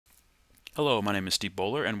Hello, my name is Steve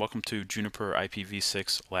Bowler and welcome to Juniper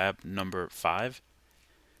IPv6 lab number 5,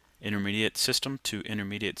 Intermediate System to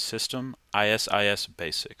Intermediate System IS-IS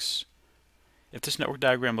Basics. If this network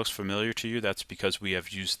diagram looks familiar to you, that's because we have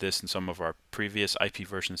used this in some of our previous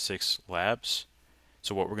IPv6 labs.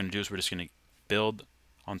 So what we're going to do is we're just going to build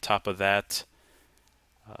on top of that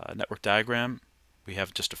network diagram. We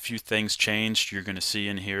have just a few things changed. You're going to see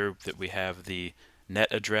in here that we have the net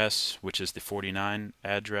address, which is the 49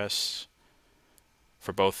 address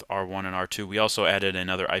for both R1 and R2. We also added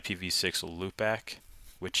another IPv6 loopback,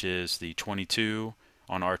 which is the 22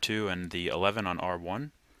 on R2 and the 11 on R1.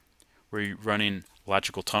 We're running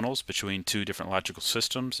logical tunnels between two different logical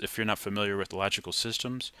systems. If you're not familiar with logical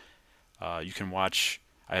systems, you can watch,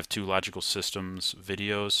 I have two logical systems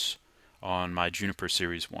videos on my Juniper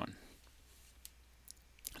Series 1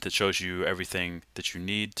 that shows you everything that you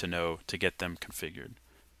need to know to get them configured.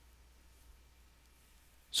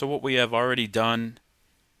 So what we have already done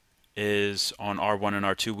is on R1 and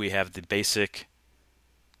R2 we have the basic,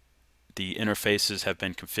 the interfaces have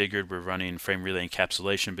been configured. We're running frame relay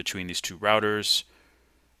encapsulation between these two routers.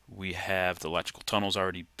 We have the electrical tunnels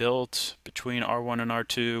already built between R1 and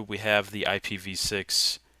R2. We have the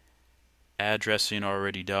IPv6 addressing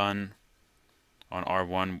already done. On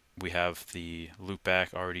R1 we have the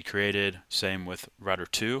loopback already created, same with router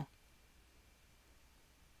 2.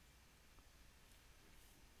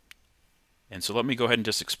 And so let me go ahead and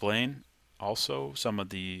just explain also some of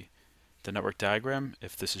the network diagram.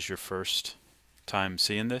 If this is your first time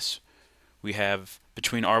seeing this, we have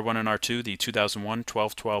between R1 and R2 the 2001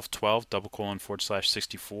 12 12 12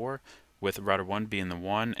 /64 with router 1 being the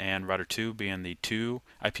 1 and router 2 being the 2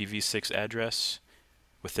 IPv6 address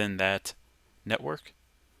within that network.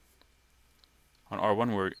 On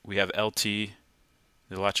R1 we have LT,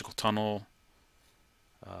 the electrical tunnel.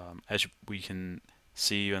 As we can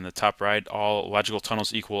see on the top right, all logical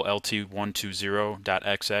tunnels equal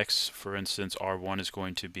LT120.XX. For instance, R1 is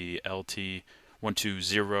going to be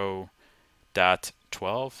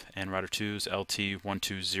LT120.12 and router 2 is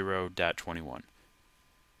LT120.21.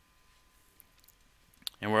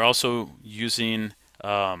 And we're also using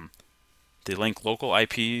the link local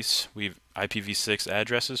IPs. IPv6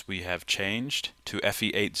 addresses we have changed to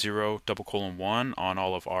FE80:1 on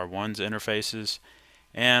all of R1's interfaces,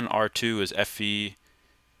 and R2 is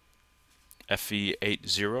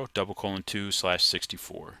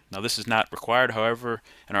FE80:2/64. Now this is not required, however,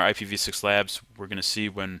 in our IPv6 labs we're going to see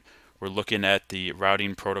when we're looking at the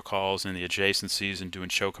routing protocols and the adjacencies and doing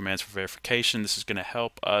show commands for verification, this is going to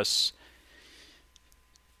help us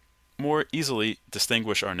more easily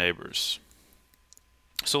distinguish our neighbors.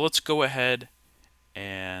 So let's go ahead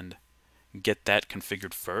and get that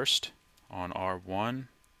configured first. On R1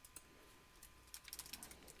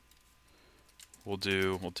 we'll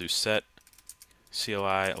do set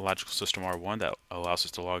CLI logical system R1. That allows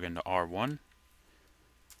us to log into R1.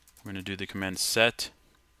 We're going to do the command set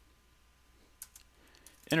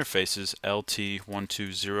interfaces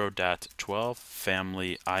LT120.12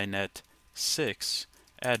 family inet 6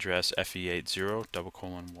 address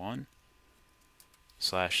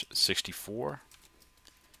FE80:1/64,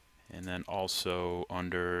 and then also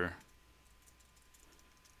under,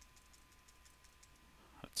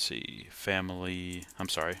 let's see,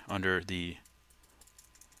 under the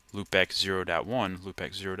loopback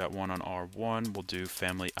 0.1 on R1 we'll do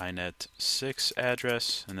family inet 6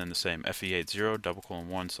 address and then the same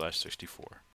FE80:1/64.